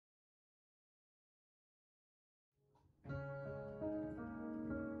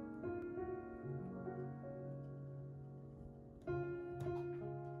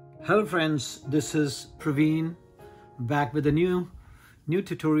Hello friends, this is Praveen back with a new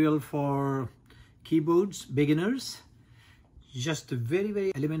tutorial for keyboards beginners. Just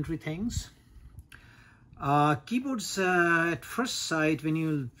very elementary things. Keyboards at first sight, when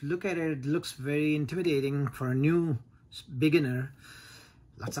you look at it, it looks very intimidating for a new beginner.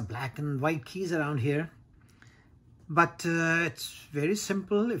 Lots of black and white keys around here. But it's very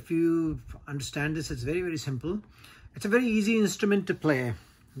simple. If you understand this, it's very simple. It's a very easy instrument to play.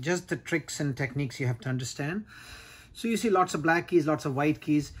 Just the tricks and techniques you have to understand. So you see lots of black keys, lots of white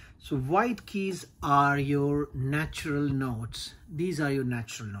keys. So white keys are your natural notes. These are your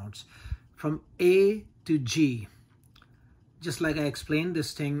natural notes from A to G. Just like I explained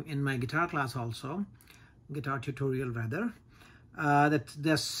this thing in my guitar class also, guitar tutorial rather, that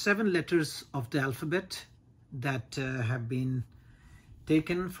there's 7 letters of the alphabet that have been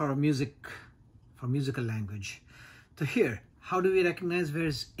taken for musical language. So here, how do we recognize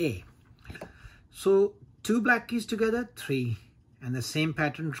where's A? So 2 black keys together, 3, and the same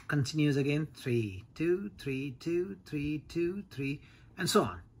pattern continues again, 3, 2, 3, 2, 3, 2, 3, and so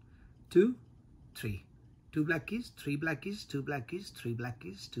on. 2, 3, 2 black keys, 3 black keys, 2 black keys, 3 black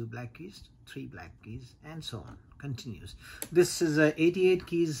keys, 2 black keys, 3 black keys, and so on. Continues. This is a 88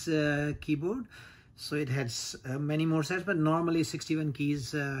 keys keyboard, so it has many more sets, but normally 61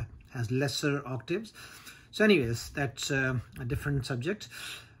 keys has lesser octaves. So anyways, that's a different subject.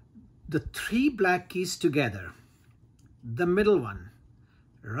 The 3 black keys together, the middle one,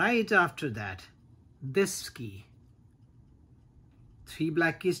 right after that, this key. 3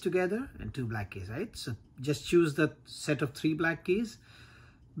 black keys together and 2 black keys, right? So just choose the set of 3 black keys.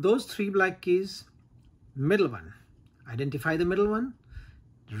 Those 3 black keys, middle one, identify the middle one,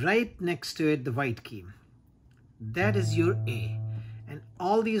 right next to it, the white key. That is your A. And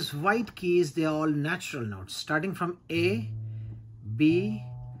all these white keys, they are all natural notes, starting from A, B,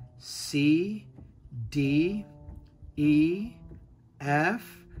 C, D, E,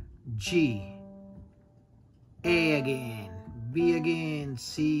 F, G. A again, B again,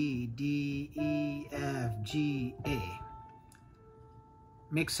 C, D, E, F, G, A.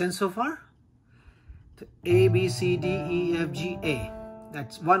 Makes sense so far? So A, B, C, D, E, F, G, A.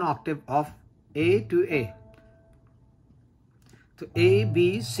 That's one octave of A to A. So A,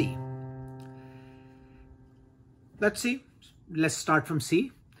 B, C. Let's see. Let's start from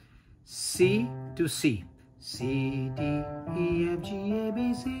C. C to C. C, D, E, F, G, A,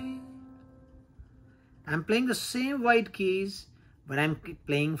 B, C. I'm playing the same white keys, but I'm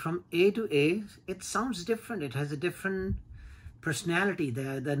playing from A to A. It sounds different. It has a different personality.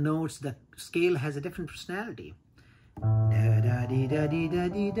 The notes, the scale has a different personality. Da da dee da dee da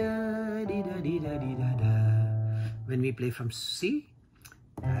dee da dee da dee da dee da da. When we play from C,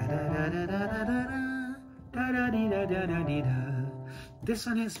 this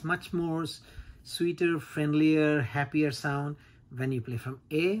one has much more sweeter, friendlier, happier sound. When you play from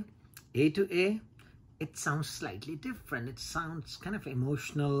A to A, it sounds slightly different. It sounds kind of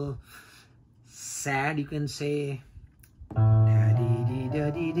emotional, sad, you can say. And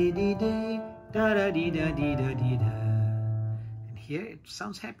here it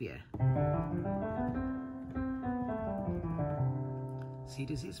sounds happier. C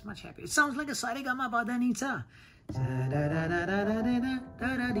to C is much happier. It sounds like a Sarigama Padanisa.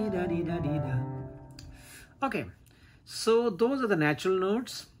 Okay, so those are the natural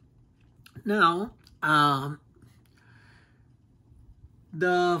notes. Now,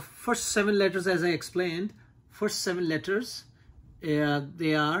 the first 7 letters, as I explained, first 7 letters,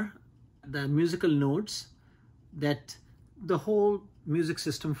 they are the musical notes that the whole music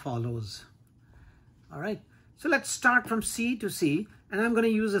system follows. All right. So let's start from C to C, and I'm going to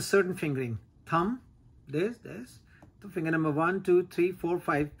use a certain fingering. Thumb, this. So finger number 1, 2, 3, 4,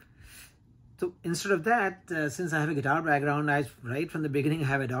 5. So instead of that, since I have a guitar background, right from the beginning I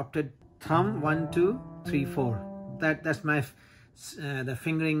have adopted thumb 1, 2, 3, 4. That's my the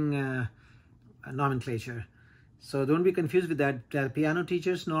fingering nomenclature. So don't be confused with that. Piano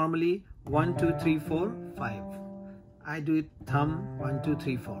teachers normally 1, 2, 3, 4, 5. I do it thumb 1, 2,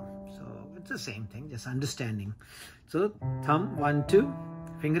 3, 4. It's the same thing, just understanding. So thumb 1, 2,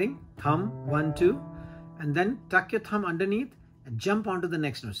 fingering, thumb 1, 2, and then tuck your thumb underneath and jump onto the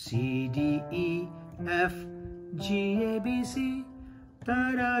next note. C, D, E, F, G, A, B, C.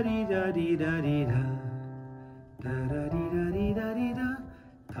 Da da dee da dee da dee da. Da da dee da dee da dee da.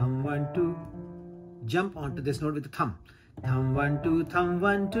 Thumb 1, 2. Jump onto this note with the thumb. Thumb 1, 2, thumb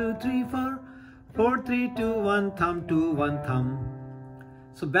 1, 2, 3, 4. 4, 3, 2, 1, thumb 2, 1, thumb.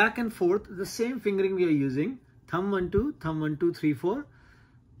 So back and forth, the same fingering we are using, thumb 1, 2, thumb 1, 2, 3, 4,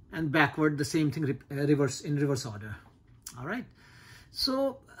 and backward the same thing, in reverse order. All right.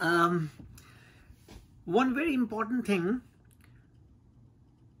 So one very important thing,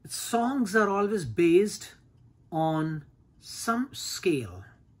 songs are always based on some scale.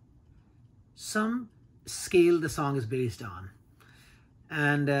 Some scale the song is based on.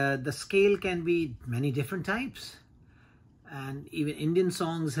 And the scale can be many different types. And even Indian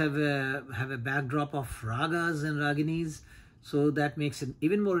songs have a backdrop of ragas and raginis. So that makes it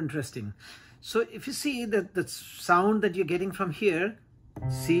even more interesting. So if you see that the sound that you're getting from here,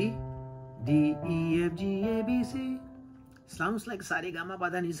 C, D, E, F, G, A, B, C, sounds like sa re ga ma pa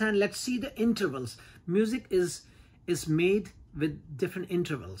dha ni sa. And let's see the intervals. Music is made with different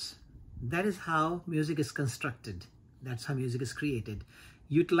intervals. That is how music is constructed. That's how music is created,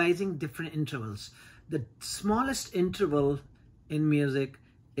 utilizing different intervals. The smallest interval in music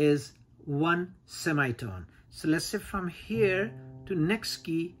is one semitone. So let's say from here to next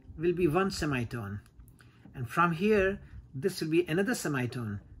key will be one semitone. And from here, this will be another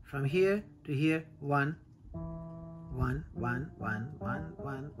semitone. From here to here, one, one, one, one, one,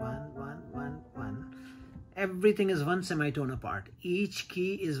 one, one, one, one, one. Everything is one semitone apart. Each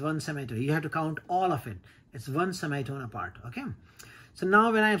key is one semitone. You have to count all of it. It's one semitone apart, okay? So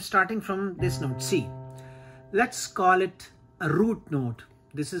now when I am starting from this note, C, let's call it a root note.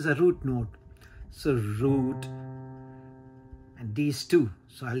 This is a root note. So root, and these two.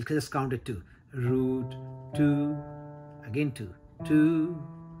 So I'll just count it 2. Root, 2, again 2, 2,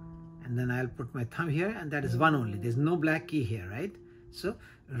 and then I'll put my thumb here, and that is 1 only. There's no black key here, right? So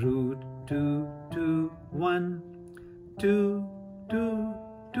root, 2, 2, 1, 2, 2,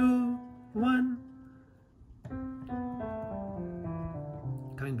 2, 1.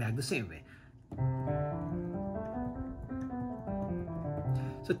 Coming back the same way.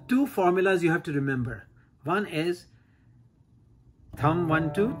 So 2 formulas you have to remember. One is thumb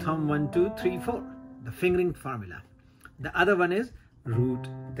 1, 2, thumb 1, 2, 3, 4, the fingering formula. The other one is root,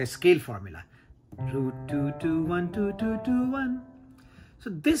 the scale formula. Root 2, 2, 1, 2, 2, 2, 1. So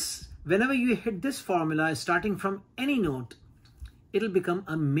this, whenever you hit this formula starting from any note, it'll become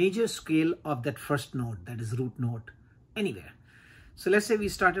a major scale of that first note, that is root note, anywhere. So let's say we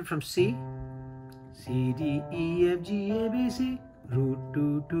started from C, C, D, E, F, G, A, B, C, root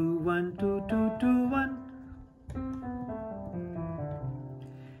 2, 2, 1, 2, 2, 2, 1.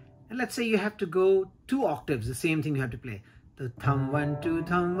 And let's say you have to go 2 octaves, the same thing you have to play. The thumb 1, 2,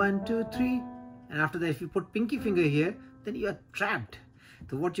 thumb 1, 2, 3. And after that, if you put pinky finger here, then you are trapped.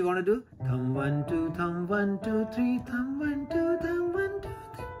 So what you want to do? Thumb 1, 2, thumb 1, 2, 3, thumb 1, 2, thumb 1, 2,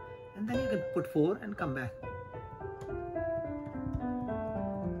 3. And then you can put 4 and come back.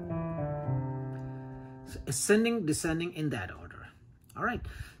 So ascending, descending in that order. All right.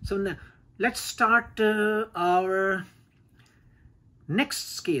 So now let's start our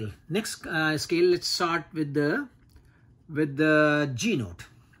next scale. Next scale, let's start with the G note.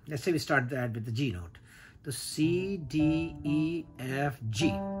 Let's say we start that with the G note. The C, D, E, F, G.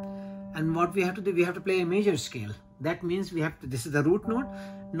 And what we have to do, we have to play a major scale. That means we have to, this is the root note.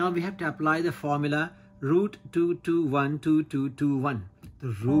 Now we have to apply the formula root 2, 2, 1, 2, 2, 2, 1. The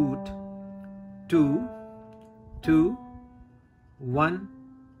root 2, 2, 1,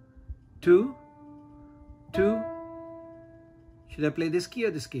 2, 2. Should I play this key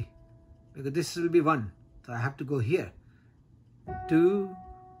or this key? Because this will be 1. So I have to go here. 2,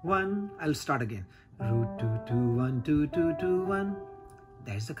 1. I'll start again. Root 2, 2, 1, 2, 2, 2, 1.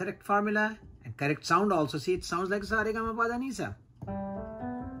 That's the correct formula and correct sound also. See, it sounds like sa re ga ma pa dha ni sa.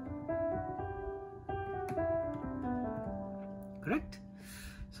 Correct?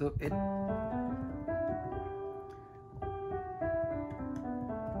 So it.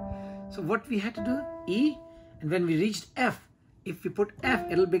 So what we had to do, E, and when we reached F, if we put F,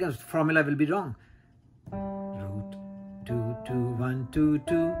 it'll become, formula will be wrong. Root 2, 2, 1, 2,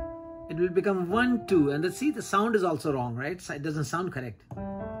 2. It will become 1, 2. And see, the sound is also wrong, right? So it doesn't sound correct.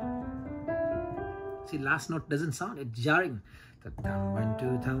 See, last note doesn't sound, it's jarring. So thumb 1,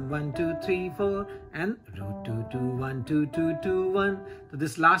 2, thumb 1, 2, 3, 4, and root 2, 2, 1, 2, 2, 2, 1. So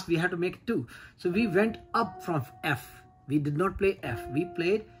this last we had to make 2. So we went up from F. We did not play F. We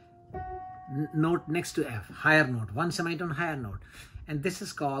played note next to F, higher note, 1 semitone higher note. And this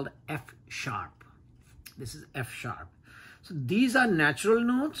is called F sharp. This is F sharp. So these are natural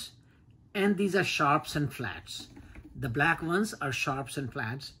notes and these are sharps and flats. The black ones are sharps and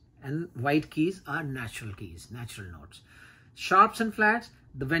flats and white keys are natural keys, natural notes. Sharps and flats,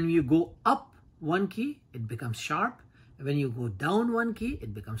 when you go up 1 key, it becomes sharp. When you go down 1 key,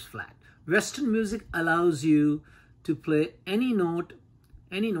 it becomes flat. Western music allows you to play any note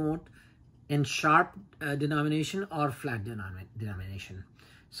in sharp denomination or flat denomination.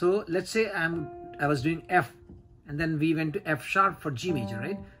 So let's say I was doing F and then we went to F sharp for G major,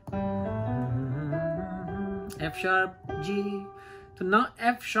 right? F sharp, G. So now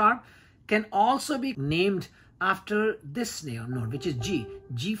F sharp can also be named after this note, which is G,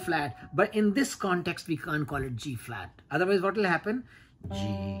 G flat. But in this context, we can't call it G flat. Otherwise, what will happen?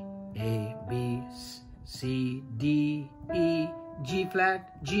 G, A, B, C, D, E, G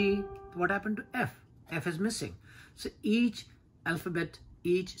flat, G. What happened to F? F is missing. So each alphabet,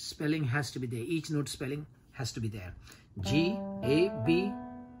 each spelling has to be there. Each note spelling has to be there. G, A, B,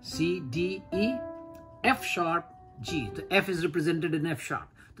 C, D, E, F sharp, G. The F is represented in F sharp.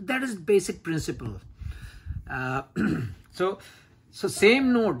 So that is basic principle. So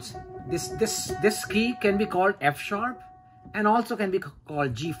same notes. This key can be called F sharp and also can be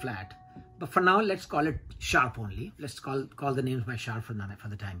called G flat. But for now, let's call it sharp only. Let's call the names by sharp for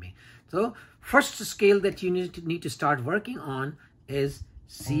the time being. So first scale that you need to start working on is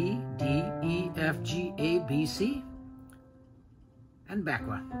C, D, E, F, G, A, B, C, and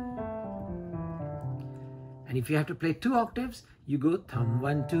backward. And if you have to play 2 octaves, you go thumb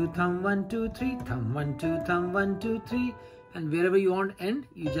 1, 2, thumb 1, 2, 3, thumb 1, 2, thumb 1, 2, 3, and wherever you want to end,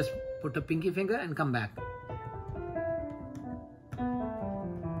 you just put a pinky finger and come back.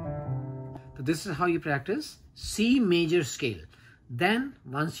 So this is how you practice C major scale. Then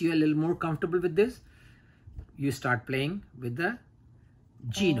once you're a little more comfortable with this, you start playing with the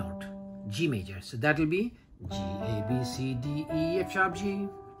G note, G major. So that will be G, A, B, C, D, E, F sharp, G.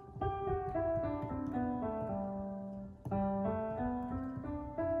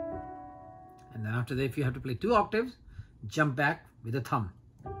 And then after that, if you have to play 2 octaves, jump back with a thumb.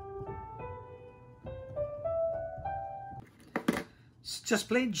 Just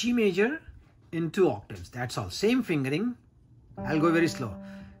play G major in 2 octaves. That's all. Same fingering. I'll go very slow.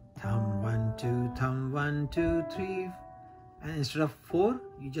 Thumb 1, 2, thumb 1, 2, 3. And instead of 4,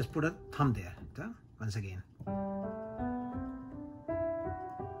 you just put a thumb there. So, once again.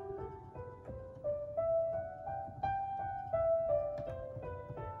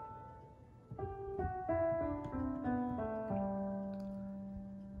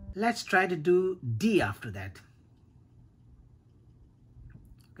 Let's try to do D after that.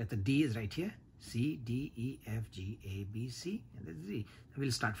 Okay, the D is right here. C, D, E, F, G, A, B, C, and then Z.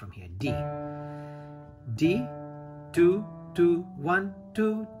 We'll start from here. D. D, 2, 2, 1,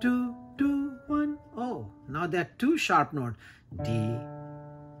 2, 2, 2, 1. Oh, now there are 2 sharp notes. D,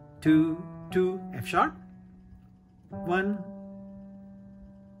 2, 2, F sharp. 1,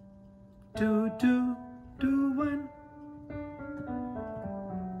 2, 2, 2, 1.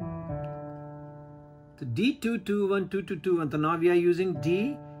 So D, 2, 2, 1, 2, 2, 2, 1. So now we are using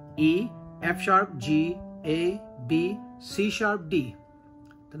D, E, F sharp, G, A, B, C sharp, D.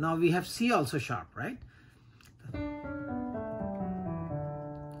 So now we have C also sharp, right?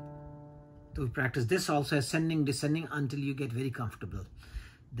 So we practice this also, ascending, descending, until you get very comfortable.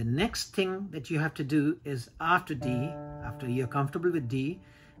 The next thing that you have to do is after D, after you're comfortable with D,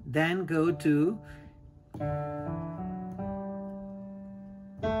 then go to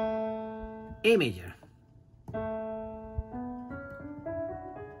A major.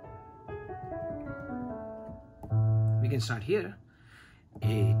 We can start here.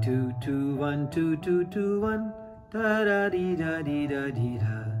 A 2 2 1 2 2 2 1 da da dee da dee da dee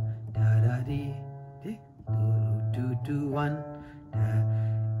da da da dee 2 2 1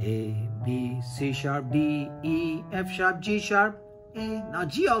 A B C sharp D E F sharp G sharp A. Now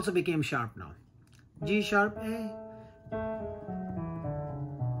G also became sharp now. G sharp A.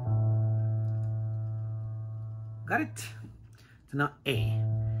 Got it? So now A.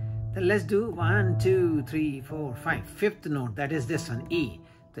 Then let's do 1, 2, 3, 4, 5. 5th note, that is this one, E.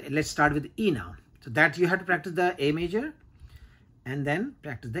 So let's start with E now. So that you have to practice the A major and then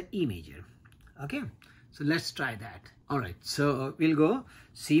practice the E major. Okay, so let's try that. All right, so we'll go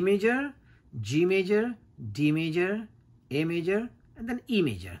C major, G major, D major, A major, and then E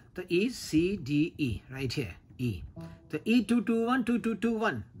major. The E, C, D, E, right here, E. The E 2 2 1 2 2 2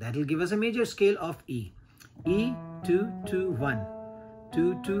 1. That will give us a major scale of E. E 2 2 1.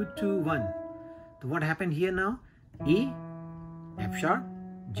 2 2 2 1. So what happened here now? E, F sharp,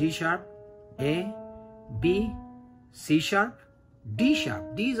 G sharp, A, B, C sharp, D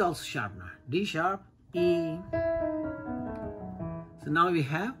sharp. D is also sharp now. D sharp, E. So now we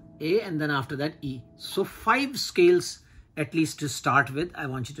have A and then after that E. So 5 scales at least to start with. I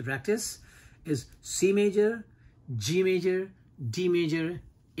want you to practice is C major, G major, D major,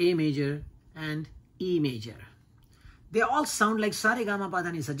 A major, and E major. They all sound like Sa Re Ga Ma Pa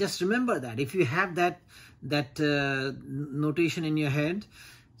Dha Ni Sa. Just remember that. If you have that notation in your head,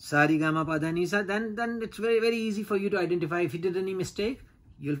 Sa Re Ga Ma Pa Dha Ni Sa, then it's very, very easy for you to identify. If you did any mistake,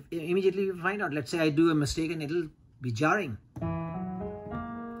 you'll immediately find out. Let's say I do a mistake and it'll be jarring.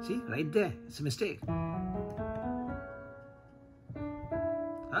 See, right there, it's a mistake.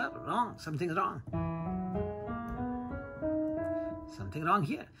 Wrong, something's wrong. Something wrong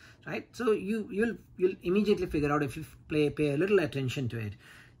here, right? So you'll immediately figure out if you pay a little attention to it.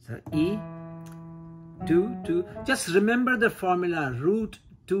 So E, 2, 2. Just remember the formula, root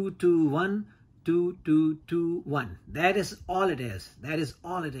 2, 2, 1, 2, 2, 2, 1. That is all it is. That is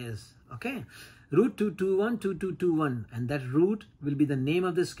all it is. Okay. Root 2, 2, 1, 2, 2, 2, 1. And that root will be the name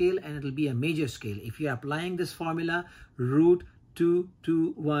of the scale and it will be a major scale. If you are applying this formula, root 2,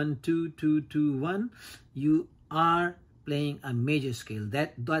 2, 1, 2, 2, 2, 1, you are playing a major scale.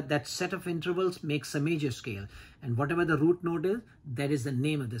 That set of intervals makes a major scale. And whatever the root note is, that is the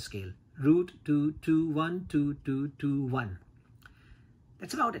name of the scale. Root 2, 2, 1, 2, 2, 2, 1.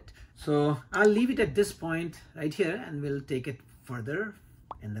 That's about it. So I'll leave it at this point right here and we'll take it further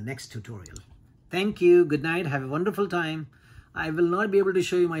in the next tutorial. Thank you. Good night. Have a wonderful time. I will not be able to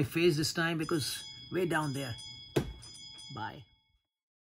show you my face this time because way down there. Bye.